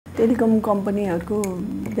Telecom कम्पनीहरूको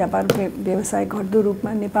व्यापार व्यवसाय घट्दो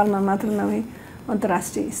रूपमा नेपालमा मात्र नभई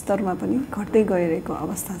अन्तर्राष्ट्रिय स्तरमा पनि घट्दै गइरहेको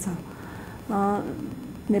अवस्था छ।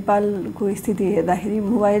 नेपालको स्थिति हेर्दाखेरि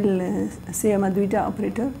मोबाइल सेवामा 2टा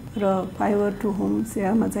अपरेटर र फाइबर टु होम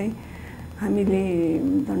सेवामा चाहिँ हामीले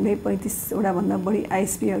झन्डै 35 वटा भन्दा बढी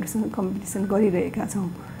आइएसपीहरूसँग कम्पिटिसन गरिरहेका छौँ।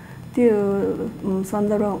 त्यो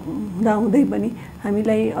सन्दर्भ हुँदाहुँदै पनि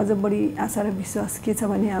हामीलाई अझ बढी आशा र विश्वास के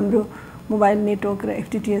छ भने हाम्रो मोबाइल नेटवर्क र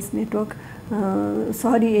एफटिटिएच नेटवर्क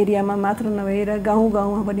सहरी एरियामा मात्र नभएर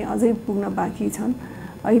गाउँ-गाउँमा पनि अझै पुग्न बाँकी छन्।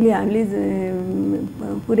 अहिले हामीले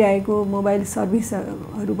पुर्याएको मोबाइल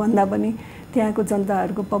सर्भिसहरू भन्दा पनि त्यहाँको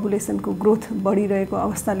जनताहरूको पपुलेसनको ग्रोथ बढिरहेको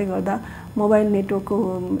अवस्थाले गर्दा मोबाइल नेटवर्कको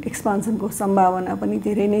एक्सपान्सनको सम्भावना पनि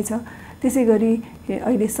धेरै नै छ। त्यसैगरी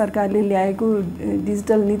अहिले सरकारले ल्याएको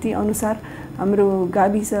डिजिटल नीति अनुसार हाम्रो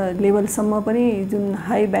गाविस लेभलसम्म पनि जुन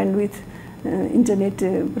हाई ब्यान्डविथ इन्टरनेट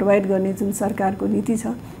प्रोभाइड गर्ने जुन सरकारको नीति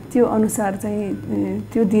छ त्यो अनुसार चाहिँ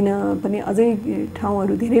त्यो दिन पनि अझै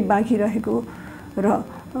ठाउँहरू धेरै बाँकी रहेको र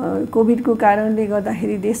कोभिडको कारणले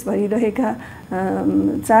गर्दाखेरि देशभरि रहेका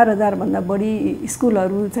 4000 भन्दा बढी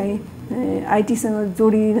स्कुलहरू चाहिँ आइटीसँग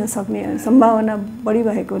जोडिन सक्ने सम्भावना बढी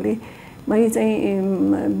भएकोले मैले चाहिँ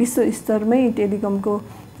विश्व स्तरमै टेलिकमको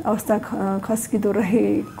अवस्था खस्किँदो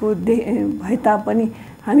रहेको भए तापनि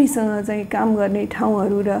हामीसँग चाहिँ काम गर्ने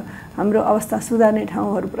ठाउँहरू र हाम्रो अवस्था सुधार्ने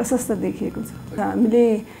ठाउँहरू प्रशस्त देखिएको छ। हामीले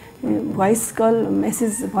भोइस कल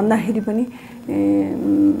मेसेज भन्दाखेरि पनि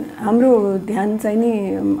हाम्रो ध्यान चाहिँ नि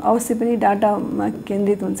अवश्य पनि डाटामा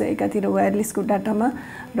केन्द्रित हुन्छ। एकातिर वायरलेसको डाटामा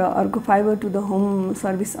र अर्को fibre to the home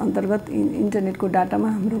service अन्तर्गत इन्टरनेटको डाटामा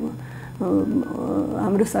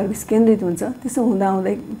हाम्रो सर्भिस केन्द्रित हुन्छ। त्यसो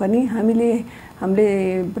हुँदाहुँदै पनि हामीले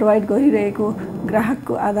प्रोभाइड गरिरहेको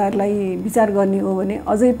ग्राहकको आधारलाई विचार गर्ने हो भने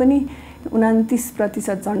अझै पनि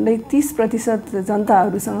 29% झन्डै 30%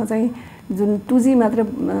 जनताहरूसँग चाहिँ जुन 2G मात्र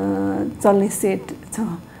चल्ने सेट छ।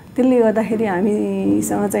 त्यसले गर्दाखेरि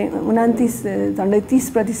हामीसँग चाहिँ 29 झन्डै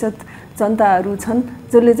 30% जनताहरू छन्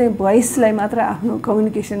जसले चाहिँ भोइसलाई मात्र आफ्नो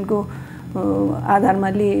कम्युनिकेसनको आधारमा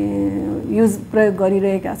प्रयोग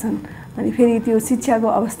गरिरहेका छन्। अनि फेरि त्यो शिक्षाको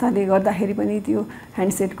अवस्थाले गर्दाखेरि पनि त्यो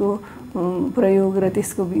ह्यान्डसेटको प्रयोग र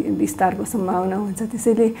त्यसको विस्तारको सम्भावना हुन्छ।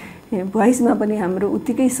 त्यसैले भोइसमा पनि हाम्रो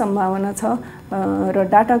उत्तिकै सम्भावना छ र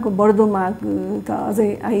डाटाको बढ्दो माग त अझै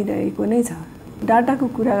आइरहेको नै छ। डाटाको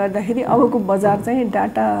कुरा गर्दाखेरि अबको बजार चाहिँ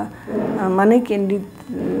डाटामा नै केन्द्रित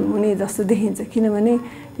हुने जस्तो देखिन्छ। किनभने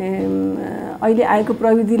अहिले आएको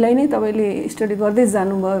प्रविधिलाई नै तपाईँले स्टडी गर्दै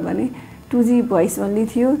जानुभयो भने 2G भोइस भन्ने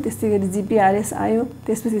थियो, त्यस्तै गरी GPRS आयो,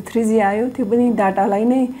 त्यसपछि 3G आयो, त्यो पनि डाटालाई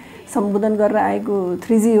नै सम्बोधन गरेर आएको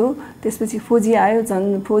 3G हो। त्यसपछि 4G आयो,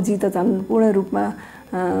 झन् 4G त झन् पूर्ण रूपमा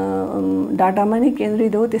डाटामा नै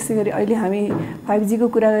केन्द्रित हो। त्यसै गरी अहिले हामी 5G को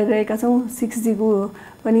कुरा गरिरहेका छौँ, 6G को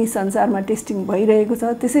पनि संसारमा टेस्टिङ भइरहेको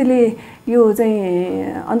छ। त्यसैले यो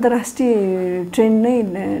चाहिँ अन्तर्राष्ट्रिय ट्रेन्ड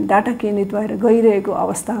नै डाटा केन्द्रित भएर गइरहेको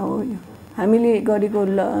अवस्था हो। यो हामीले गरेको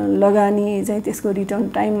लगानी चाहिँ त्यसको रिटर्न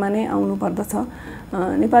टाइममा नै आउनु पर्दछ।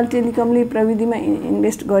 नेपाल टेलिकमले प्रविधिमा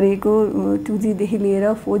इन्भेस्ट गरेको 2G देखि लिएर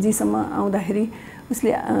 4G सम्म आउँदाखेरि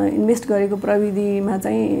उसले इन्भेस्ट गरेको प्रविधिमा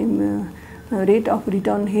चाहिँ रेट अफ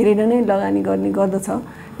रिटर्न हेरेर नै लगानी गर्ने गर्दछ।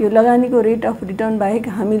 यो लगानीको रेट अफ रिटर्न बाहेक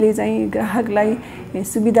हामीले चाहिँ ग्राहकलाई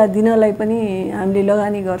सुविधा दिनलाई पनि हामीले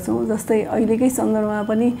लगानी गर्छौँ। जस्तै अहिलेकै सन्दर्भमा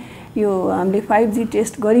पनि यो हामीले 5G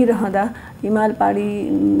टेस्ट गरिरहँदा हिमाल पहाडी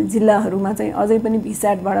जिल्लाहरूमा चाहिँ अझै पनि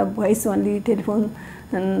भिस्याटबाट भोइस ओन्ली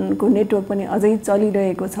टेलिफोनको नेटवर्क पनि अझै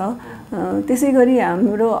चलिरहेको छ। त्यसै गरी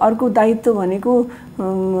हाम्रो अर्को दायित्व भनेको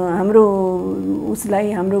हाम्रो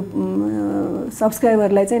हाम्रो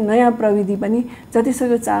सब्सक्राइबरलाई चाहिँ नयाँ प्रविधि पनि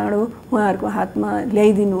जतिसक्दो चाँडो उहाँहरूको हातमा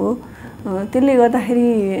ल्याइदिनु हो। त्यसले गर्दाखेरि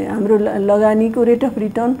हाम्रो लगानीको रेट अफ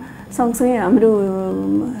रिटर्न सँगसँगै हाम्रो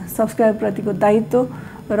सब्सक्राइबरप्रतिको दायित्व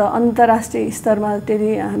र अन्तर्राष्ट्रिय स्तरमा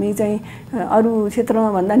हामी चाहिँ अरू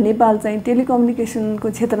क्षेत्रमा भन्दा नेपाल चाहिँ टेलिकम्युनिकेसनको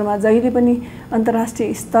क्षेत्रमा जहिले पनि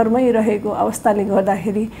अन्तर्राष्ट्रिय स्तरमै रहेको अवस्थाले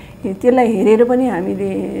गर्दाखेरि त्यसलाई हेरेर पनि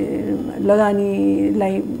हामीले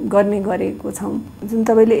लगानीलाई गरेको छौँ। जुन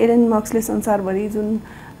तपाईँले एलन मस्कले संसारभरि जुन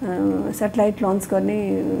सेटेलाइट लन्च गर्ने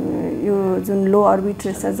यो जुन लो अर्बिट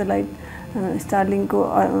सेटेलाइट स्टारलिङ्कको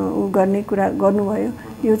गर्ने कुरा गर्नुभयो,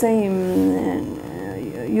 यो चाहिँ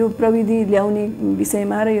यो प्रविधि ल्याउने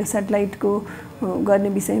विषयमा र यो सेटेलाइटको गर्ने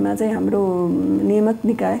विषयमा चाहिँ हाम्रो नियामक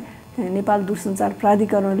निकाय नेपाल दूरसञ्चार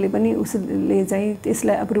प्राधिकरणले पनि उसले चाहिँ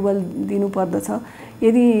त्यसलाई अप्रुभल दिनुपर्दछ।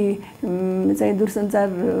 यदि चाहिँ दूरसञ्चार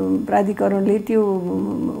प्राधिकरणले त्यो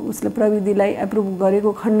उसले प्रविधिलाई एप्रुभ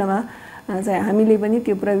गरेको खण्डमा चाहिँ हामीले पनि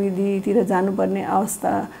त्यो प्रविधितिर जानुपर्ने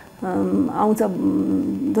अवस्था आउँछ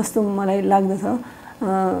जस्तो मलाई लाग्दछ।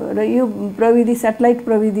 र यो प्रविधि स्याटेलाइट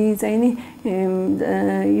प्रविधि चाहिँ नि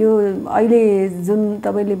यो अहिले जुन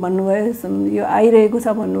तपाईले भन्नुभयो यो आइरहेको छ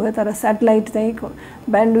भन्नुभयो, तर स्याटेलाइट चाहिँ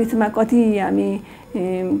ब्यान्डविड्थमा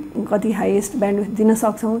कति हाइएस्ट ब्यान्डविड्थ दिन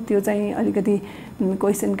सक्छौँ त्यो चाहिँ अलिकति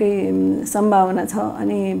क्वेसनकै सम्भावना छ।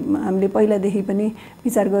 अनि हामीले पहिलादेखि पनि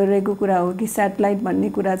विचार गरिरहेको कुरा हो कि स्याटेलाइट भन्ने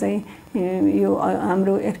कुरा चाहिँ यो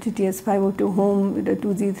हाम्रो FTTH 502 होम र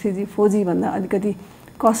 2G 3G 4G भन्दा अलिकति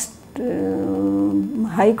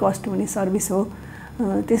हाई कस्ट हुने सर्भिस हो।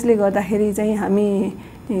 त्यसले गर्दाखेरि चाहिँ हामी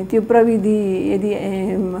त्यो प्रविधि यदि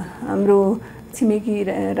हाम्रो छिमेकी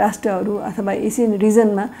राष्ट्रहरू अथवा एसियन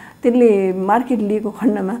रिजनमा त्यसले मार्केट लिएको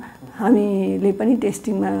खण्डमा हामीले पनि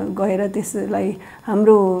टेस्टिङमा गएर त्यसलाई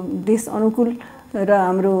हाम्रो देश अनुकूल र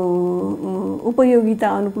हाम्रो उपयोगिता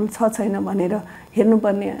अनुकूल छ छैन भनेर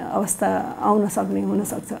हेर्नुपर्ने अवस्था आउन सक्ने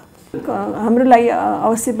हुनसक्छ। हाम्रो लागि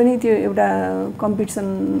अवश्य पनि त्यो एउटा कम्पिटिसन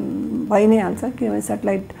भइ नै हाल्छ, किनभने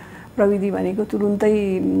स्याटेलाइट प्रविधि भनेको तुरुन्तै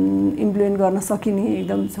इम्प्लिमेन्ट गर्न सकिने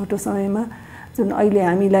एकदम छोटो समयमा, जुन अहिले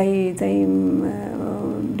हामीलाई चाहिँ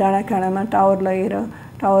डाँडाकाँडामा टावर लगेर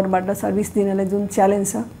टावरबाट सर्भिस दिनलाई जुन च्यालेन्ज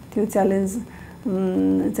छ त्यो च्यालेन्ज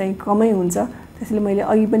चाहिँ कमै हुन्छ। त्यसले मैले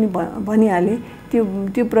अघि पनि भनिहालेँ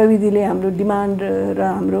त्यो प्रविधिले हाम्रो डिमान्ड र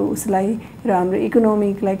हाम्रो उसलाई र हाम्रो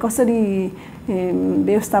इकोनोमीलाई कसरी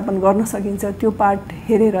व्यवस्थापन गर्न सकिन्छ त्यो पार्ट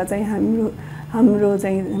हेरेर चाहिँ हाम्रो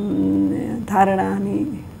चाहिँ धारणा हामी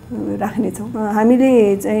राख्नेछौँ। हामीले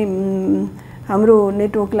चाहिँ हाम्रो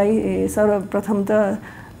नेटवर्कलाई सर्वप्रथम त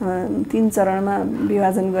 3 चरणमा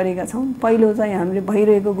विभाजन गरेका छौँ। पहिलो चाहिँ हामीले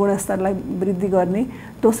भइरहेको गुणस्तरलाई वृद्धि गर्ने,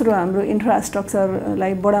 दोस्रो हाम्रो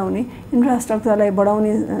इन्फ्रास्ट्रक्चरलाई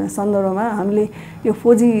बढाउने सन्दर्भमा हामीले यो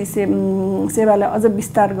 4G सेवालाई अझ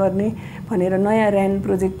विस्तार गर्ने भनेर नयाँ RAN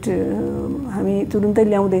प्रोजेक्ट हामी तुरुन्तै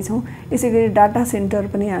ल्याउँदैछौँ। यसैगरी डाटा सेन्टर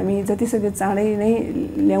पनि हामी जतिसक्दो चाँडै नै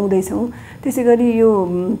ल्याउँदैछौँ। त्यसैगरी यो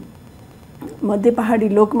मध्य पहाडी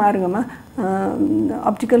लोकमार्गमा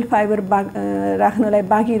अप्टिकल फाइबर राख्नलाई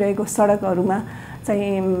बाँकी रहेको सडकहरूमा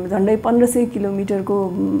चाहिँ झन्डै 1500 किलोमिटरको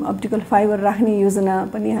अप्टिकल फाइबर राख्ने योजना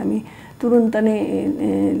पनि हामी तुरुन्त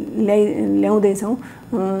नै ल्याउँदैछौँ।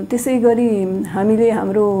 त्यसै गरी हामीले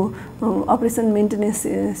हाम्रो अपरेसन मेन्टेनेन्स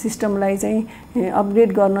सिस्टमलाई चाहिँ अपग्रेड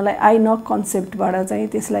गर्नलाई आइनक कन्सेप्टबाट चाहिँ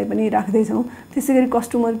त्यसलाई पनि राख्दैछौँ। त्यसै गरी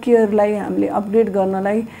कस्टमर केयरलाई हामीले अपग्रेड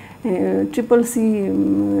गर्नलाई CCC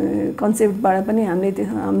कन्सेप्टबाट पनि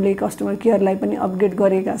हामीले कस्टमर केयरलाई पनि अपग्रेड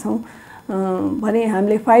गरेका छौँ। भने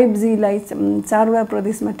हामीले 5Gलाई 4वटा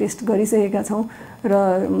प्रदेशमा टेस्ट गरिसकेका छौँ र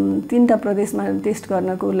 3टा प्रदेशमा टेस्ट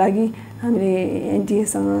गर्नको लागि हामीले NTA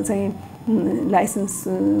सँग चाहिँ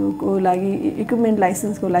लाइसेन्सको लागि इक्विपमेन्ट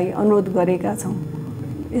लाइसेन्सको लागि अनुरोध गरेका छौँ।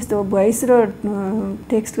 यस्तो भोइस र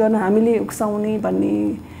टेक्स्ट गर्न हामीले उक्साउने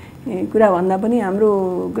भन्ने कुरा भन्दा पनि हाम्रो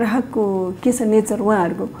ग्राहकको के छ नेचर,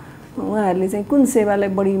 उहाँहरूले चाहिँ कुन सेवालाई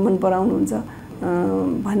बढी मन पराउनुहुन्छ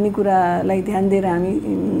भन्ने कुरालाई ध्यान दिएर हामी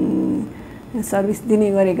सर्भिस दिने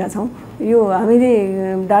गरेका छौँ। यो हामीले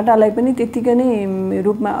डाटालाई पनि त्यत्तिकै नै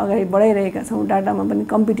रूपमा अगाडि बढाइरहेका छौँ। डाटामा पनि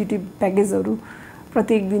कम्पिटिटिभ प्याकेजहरू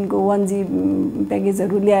प्रत्येक दिनको 1G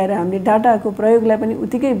प्याकेजहरू ल्याएर हामीले डाटाको प्रयोगलाई पनि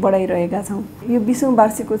उत्तिकै बढाइरहेका छौँ। यो 20औं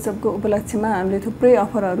वार्षिकोत्सवको उपलक्ष्यमा हामीले थुप्रै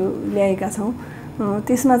अफरहरू ल्याएका छौँ।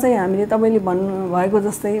 त्यसमा चाहिँ हामीले तपाईले भन्नुभएको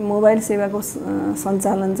जस्तै मोबाइल सेवाको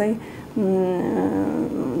सञ्चालन चाहिँ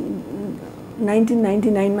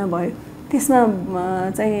 1999 मा भयो। त्यसमा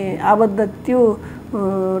चाहिँ आबद्ध त्यो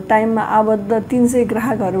टाइममा आबद्ध 300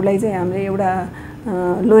 ग्राहकहरूलाई चाहिँ हामीले एउटा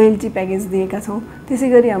लोयल्टी प्याकेज दिएका छौँ।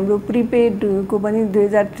 त्यसैगरी हाम्रो प्रिपेडको पनि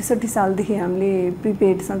 2063 सालदेखि हामीले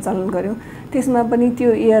प्रिपेड सञ्चालन गर्यौँ। त्यसमा पनि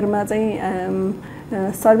त्यो इयरमा चाहिँ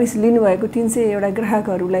सर्भिस लिनुभएको 300 एउटा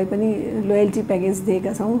ग्राहकहरूलाई पनि लोयल्टी प्याकेज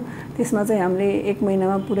दिएका छौँ। त्यसमा चाहिँ हामीले 1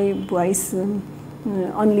 महिनामा पुरै भोइस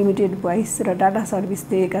अनलिमिटेड भोइस र डाटा सर्भिस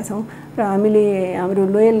दिएका छौँ र हामीले हाम्रो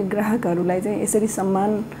लोयल ग्राहकहरूलाई चाहिँ यसरी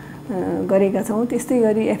सम्मान गरेका छौँ। त्यस्तै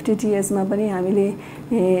गरी FTTHमा पनि हामीले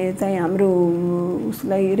चाहिँ हाम्रो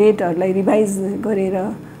उसलाई रेटहरूलाई रिभाइज गरेर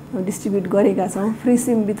डिस्ट्रिब्युट गरेका छौँ। फ्री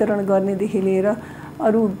सिम वितरण गर्नेदेखि लिएर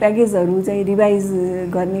अरू प्याकेजहरू चाहिँ रिभाइज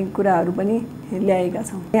गर्ने कुराहरू पनि ल्याएका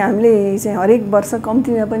छौँ। हामीले चाहिँ हरेक वर्ष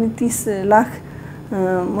कम्तीमा पनि 30 लाख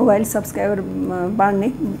मोबाइल सब्सक्राइबर बाँड्ने,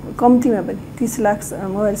 कम्तीमा पनि 30 लाख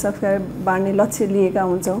मोबाइल सब्सक्राइबर बाँड्ने लक्ष्य लिएका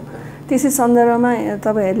हुन्छौँ। त्यसै सन्दर्भमा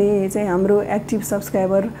तपाईहरूले चाहिँ हाम्रो एक्टिभ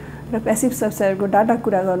सब्सक्राइबर र प्यासिभ सब्सक्राइबरको डाटा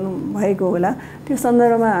कुरा गर्नु भएको होला। त्यो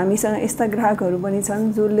सन्दर्भमा हामीसँग यस्ता ग्राहकहरू पनि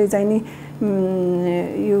छन् जसले चाहिँ नि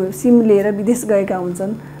यो सिम लिएर विदेश गएका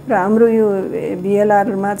हुन्छन् र हाम्रो यो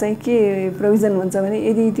VLR-मा चाहिँ के प्रोभिजन हुन्छ भने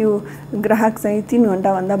यदि त्यो ग्राहक चाहिँ 3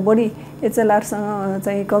 घण्टाभन्दा बढी HLR-सँग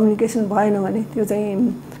चाहिँ कम्युनिकेसन भएन भने त्यो चाहिँ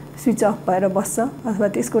स्विच अफ भएर बस्छ अथवा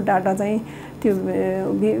त्यसको डाटा चाहिँ त्यो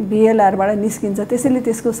भिएलआरबाट निस्किन्छ। त्यसैले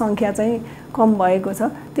त्यसको सङ्ख्या चाहिँ कम भएको छ।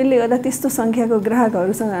 त्यसले गर्दा त्यस्तो सङ्ख्याको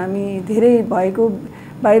ग्राहकहरूसँग हामी धेरै भएको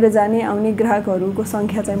बाहिर जाने आउने ग्राहकहरूको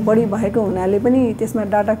सङ्ख्या चाहिँ बढी भएको हुनाले पनि त्यसमा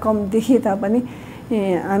डाटा कम देखिए तापनि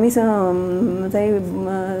हामीसँग चाहिँ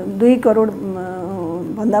 2 करोड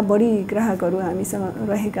भन्दा बढी ग्राहकहरू हामीसँग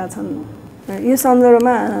रहेका छन्। यो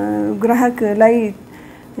सन्दर्भमा ग्राहकलाई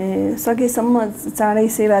सकेसम्म चाँडै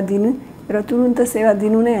सेवा दिनु र तुरुन्त सेवा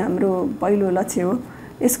दिनु नै हाम्रो पहिलो लक्ष्य हो।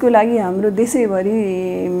 यसको लागि हाम्रो देशैभरि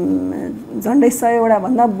झन्डै 100 वटा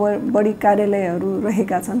भन्दा बढी कार्यालयहरू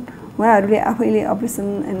रहेका छन्। उहाँहरूले आफैले अपरेसन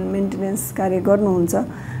एन्ड मेन्टेनेन्स कार्य गर्नुहुन्छ।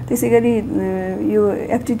 त्यसैगरी यो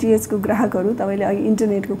एफटिटिएचको ग्राहकहरू तपाईले अघि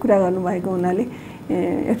इन्टरनेटको कुरा गर्नुभएको हुनाले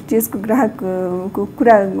एफटिटिएचको ग्राहकको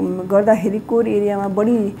कुरा गर्दाखेरि कोर एरियामा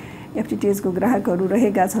बढी एफटिटिएचको ग्राहकहरू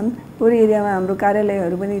रहेका छन्। कोर एरियामा हाम्रो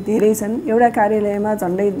कार्यालयहरू पनि धेरै छन्। एउटा कार्यालयमा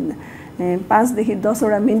झन्डै 5 देखि 10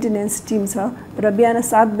 वटा मेन्टेनेन्स टिम छ र बिहान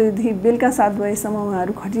 7 बजेदेखि बेलुका 7 बजेसम्म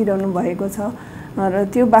उहाँहरू खटिरहनु भएको छ र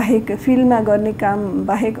त्यो बाहेक फिल्डमा गर्ने काम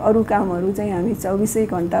बाहेक अरू कामहरू चाहिँ हामी 24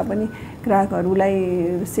 घण्टा पनि ग्राहकहरूलाई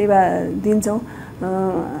सेवा दिन्छौँ।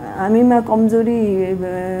 हामीमा कमजोरी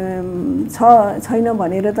छैन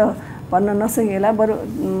भनेर त भन्न नसकेला, बरु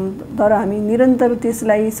तर हामी निरन्तर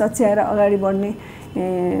त्यसलाई सच्याएर अगाडि बढ्ने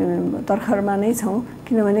तर्खरमा नै छौँ।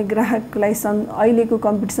 किनभने ग्राहकलाई अहिलेको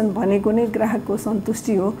कम्पिटिसन भनेको नै ग्राहकको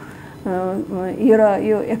सन्तुष्टि हो।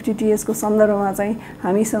 यो एफटिटिएचको सन्दर्भमा चाहिँ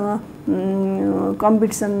हामीसँग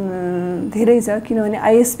कम्पिटिसन धेरै छ। किनभने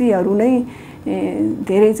आइएसपीहरू नै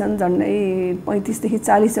धेरै छन्। झन्डै 35 देखि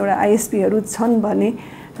 40 वटा आइएसपीहरू छन् भने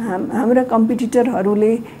हाम्रा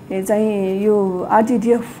कम्पिटिटरहरूले चाहिँ यो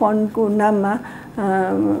आरटिडिएफ फन्डको नाममा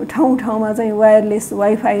ठाउँ ठाउँमा चाहिँ वायरलेस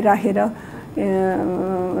वाइफाई राखेर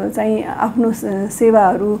चाहिँ आफ्नो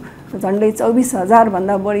सेवाहरू झन्डै 24,000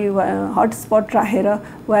 भन्दा बढी हटस्पट राखेर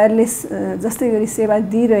वायरलेस जस्तै गरी सेवा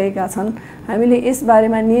दिइरहेका छन्। हामीले यस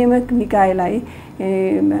बारेमा नियामक निकायलाई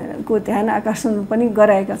को ध्यान आकर्षण पनि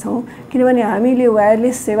गराएका छौँ। किनभने हामीले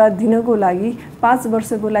वायरलेस सेवा दिनको लागि 5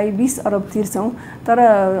 वर्षको लागि 20 अरब तिर्छौँ, तर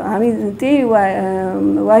हामी त्यही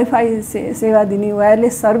वाइफाई सेवा दिने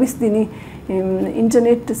वायरलेस सर्भिस दिने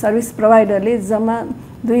इन्टरनेट सर्भिस प्रोभाइडरले जम्मा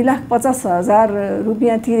 2,50,000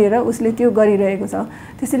 रुपियाँ तिरेर उसले त्यो गरिरहेको छ।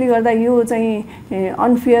 त्यसैले गर्दा यो चाहिँ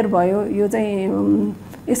अनफेयर भयो। यो चाहिँ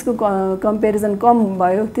यसको कम्पेरिजन कम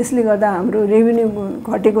भयो। त्यसले गर्दा हाम्रो रेभिन्यू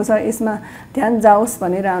घटेको छ। यसमा ध्यान जाओस्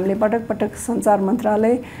भनेर हामीले पटक पटक सञ्चार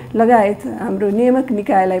मन्त्रालय लगायत हाम्रो नियामक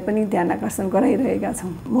निकायलाई पनि ध्यान आकर्षण गराइरहेका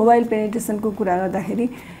छौँ। मोबाइल पेनिट्रेसनको कुरा गर्दाखेरि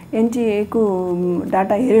एनटिएको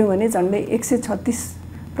डाटा हेऱ्यौँ भने झन्डै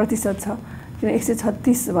 136% छ। किन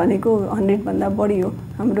 136 भनेको 100 भन्दा बढी हो।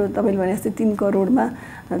 हाम्रो तपाईँले भने जस्तै 3 करोडमा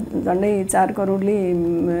झन्डै 4 करोडले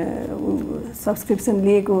सब्सक्रिप्सन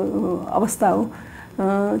लिएको अवस्था हो।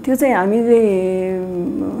 त्यो चाहिँ हामीले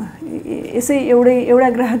यसै एउटा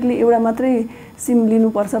ग्राहकले एउटा मात्रै सिम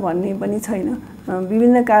लिनुपर्छ भन्ने पनि छैन।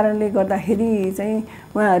 विभिन्न कारणले गर्दाखेरि चाहिँ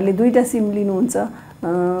उहाँहरूले 2टा सिम लिनुहुन्छ।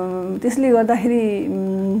 त्यसले गर्दाखेरि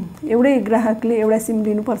एउटै ग्राहकले एउटा सिम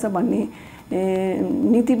लिनुपर्छ भन्ने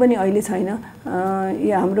नीति पनि अहिले छैन।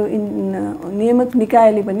 यो हाम्रो नियामक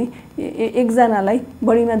निकायले पनि एकजनालाई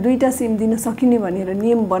बढीमा 2टा सिम दिन सकिने भनेर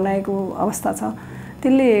नियम बनाएको अवस्था छ।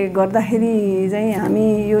 त्यसले गर्दाखेरि चाहिँ हामी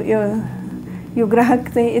यो ग्राहक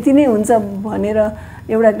चाहिँ यति नै हुन्छ भनेर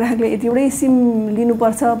एउटा ग्राहकले यतिवटै सिम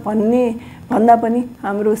लिनुपर्छ भन्दा पनि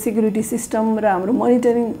हाम्रो सेक्युरिटी सिस्टम र हाम्रो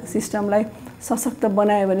मोनिटरिङ सिस्टमलाई सशक्त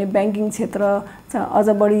बनायो भने ब्याङ्किङ क्षेत्र अझ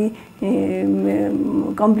बढी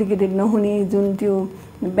कम्प्लिकेटेड नहुने जुन त्यो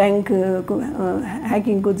ब्याङ्कको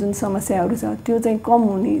ह्याकिङको जुन समस्याहरू छ त्यो चाहिँ कम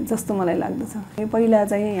हुने जस्तो मलाई लाग्दछ। पहिला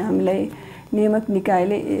चाहिँ हामीलाई नियामक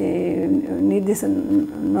निकायले निर्देशन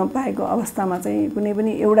नपाएको अवस्थामा चाहिँ कुनै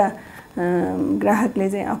पनि एउटा ग्राहकले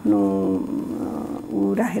चाहिँ आफ्नो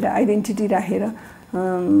राखेर आइडेन्टिटी राखेर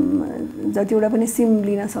जतिवटा पनि सिम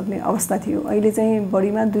लिन सक्ने अवस्था थियो। अहिले चाहिँ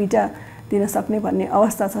बढीमा 2टा दिन सक्ने भन्ने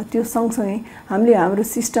अवस्था छ। त्यो सँगसँगै हामीले हाम्रो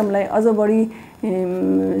सिस्टमलाई अझ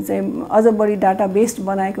बढी डाटा बेस्ड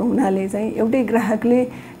बनाएको हुनाले चाहिँ एउटै ग्राहकले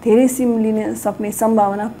धेरै सिम लिन सक्ने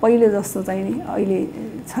सम्भावना पहिले जस्तो चाहिँ अहिले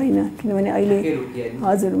छैन। किनभने अहिले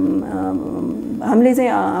हजुर हामीले चाहिँ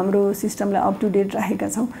हाम्रो सिस्टमलाई अप टु डेट राखेका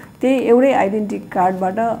छौँ। त्यही एउटै आइडेन्टिटी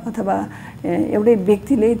कार्डबाट अथवा एउटै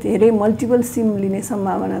व्यक्तिले धेरै मल्टिपल सिम लिने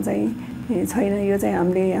सम्भावना चाहिँ छैन। यो चाहिँ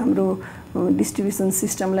हामीले हाम्रो डिस्ट्रिब्युसन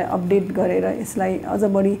सिस्टमलाई अपडेट गरेर यसलाई अझ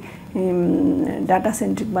बढी डाटा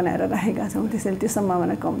सेन्ट्रिक बनाएर राखेका छौँ। त्यसैले त्यो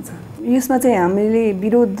सम्भावना कम छ। यसमा चाहिँ हामीले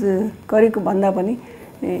विरोध गरेको भन्दा पनि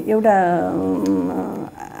एउटा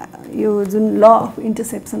यो जुन ल अफ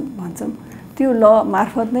इन्टरसेप्सन भन्छौँ त्यो ल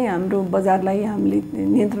मार्फत नै हाम्रो बजारलाई हामीले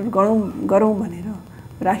नियन्त्रण गरौँ भनेर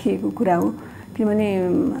राखिएको कुरा हो। किनभने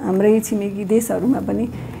हाम्रै छिमेकी देशहरूमा पनि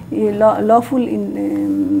लफुल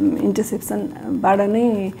इन्टरसेप्सनबाट नै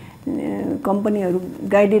कम्पनीहरू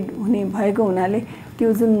गाइडेड हुने भएको हुनाले त्यो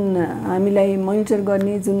जुन हामीलाई मोनिटर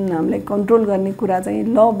गर्ने, जुन हामीलाई कन्ट्रोल गर्ने कुरा चाहिँ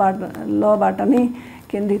लबाट नै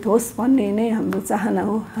केन्द्रित होस् भन्ने नै हाम्रो चाहना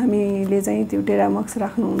हो। हामीले चाहिँ त्यो टेरामक्स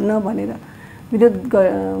राख्नुहुन्न भनेर विरोध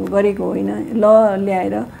गरेको होइन, ल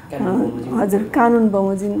ल्याएर हजुर कानुन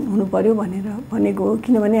बमोजिम हुनु पर्यो भनेर भनेको हो।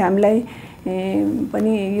 किनभने हामीलाई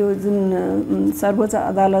पनि यो जुन सर्वोच्च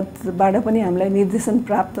अदालतबाट पनि हामीलाई निर्देशन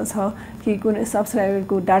प्राप्त छ कि कुनै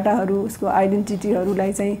सब्सक्राइबरको डाटाहरू, उसको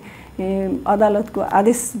आइडेन्टिटीहरूलाई चाहिँ अदालतको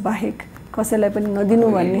आदेश बाहेक कसैलाई पनि नदिनु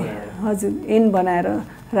भन्ने, हजुर ऐन बनाएर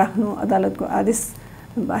राख्नु, अदालतको आदेश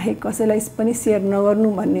बाहेक कसैलाई पनि सेयर नगर्नु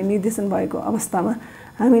भन्ने निर्देशन भएको अवस्थामा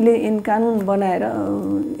हामीले ऐन कानुन बनाएर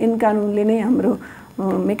ऐन कानुनले नै हाम्रो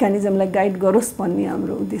मेकानिजमलाई गाइड गरोस् भन्ने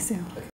हाम्रो उद्देश्य हो।